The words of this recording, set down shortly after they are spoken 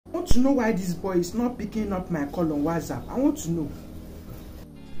want to know why this boy is not picking up my call on WhatsApp. I want to know.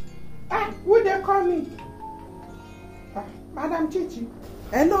 Ah, who they call me? Ah, Madam Chi Chi.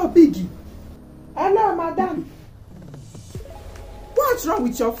 Hello, Biggie. Hello, Madam. What's wrong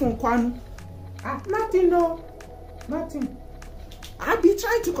with your phone, Kwanu? Ah, nothing, no. Nothing. I've been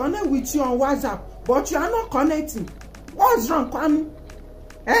trying to connect with you on WhatsApp, but you are not connecting. What's wrong, Kwanu?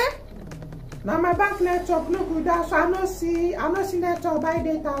 Eh? Now my bank network no good, that's why I no see network buy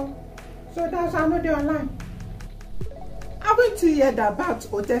data. So that's why I no dey online. Haven't you heard about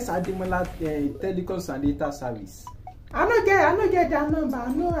Hotels Ademola Telecoms and Data Service? I no get their number.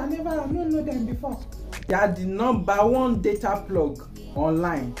 I no know them before. They are the #1 data plug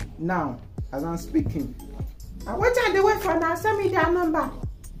online now as I'm speaking. What are they wait for now? Send me their number.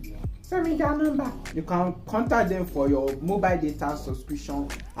 Send me their number. You can contact them for your mobile data subscription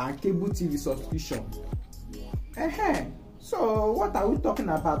and cable TV subscription. So what are we talking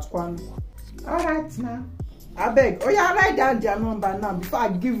about, Kwan? Alright now. Abeg, yeah, write down their number now before I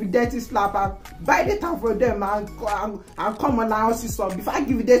give you dirty slap and buy data for them and come on now system before I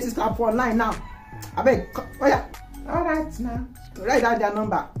give you dirty slap for online now. Abeg, yeah. Alright now. Write down their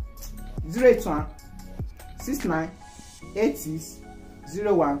number. 081 69 86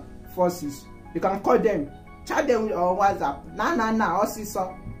 01 46. You can call them, chat them on WhatsApp. Nah,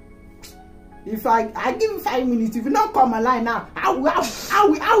 also. If I give you 5 minutes, if you not come online now, I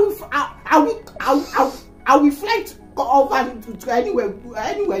will fly to go over to anywhere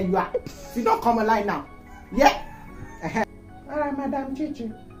you are. If you don't come online now, yeah. Alright, Madam Chi Chi.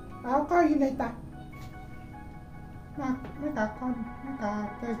 I'll call you later. Make a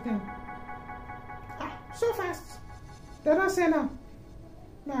test them. So fast. They don't say now.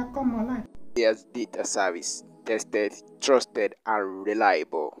 Now come online. Yes, data service tested, trusted, and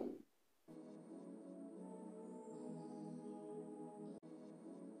reliable.